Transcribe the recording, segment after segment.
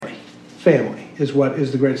family is what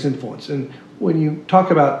is the greatest influence. And when you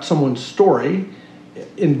talk about someone's story,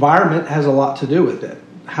 environment has a lot to do with it.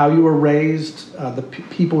 How you were raised, the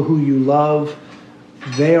people who you love,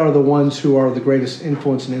 they are the ones who are the greatest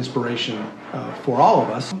influence and inspiration for all of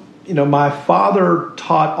us. You know, my father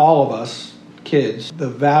taught all of us kids the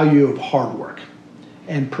value of hard work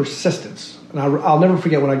and persistence. And I'll never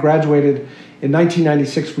forget when I graduated in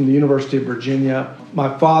 1996 from the University of Virginia,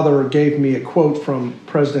 my father gave me a quote from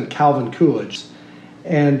President Calvin Coolidge.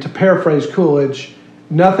 And to paraphrase Coolidge,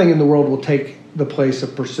 nothing in the world will take the place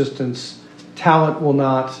of persistence. Talent will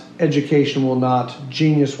not, education will not,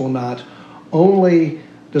 genius will not. Only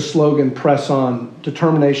the slogan, press on,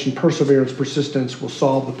 determination, perseverance, persistence will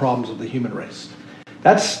solve the problems of the human race.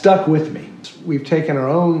 That's stuck with me. We've taken our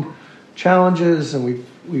own challenges and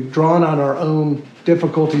we've drawn on our own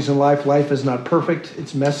difficulties in life. Life is not perfect.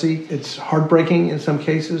 It's messy. It's heartbreaking in some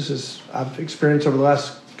cases, as I've experienced over the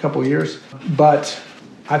last couple of years. But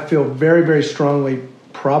I feel very, very strongly,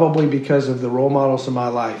 probably because of the role models in my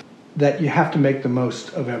life, that you have to make the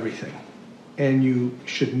most of everything. And you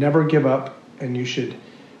should never give up, and you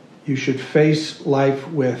should face life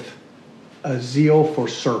with a zeal for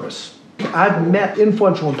service. I've met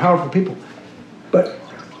influential and powerful people, but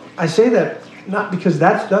I say that not because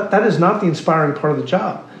that is not the inspiring part of the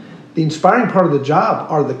job. The inspiring part of the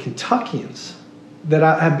job are the Kentuckians that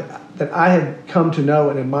I had come to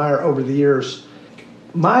know and admire over the years.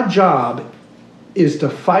 My job is to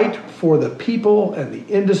fight for the people and the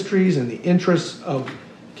industries and the interests of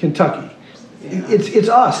Kentucky. It's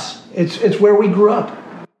us. It's where we grew up.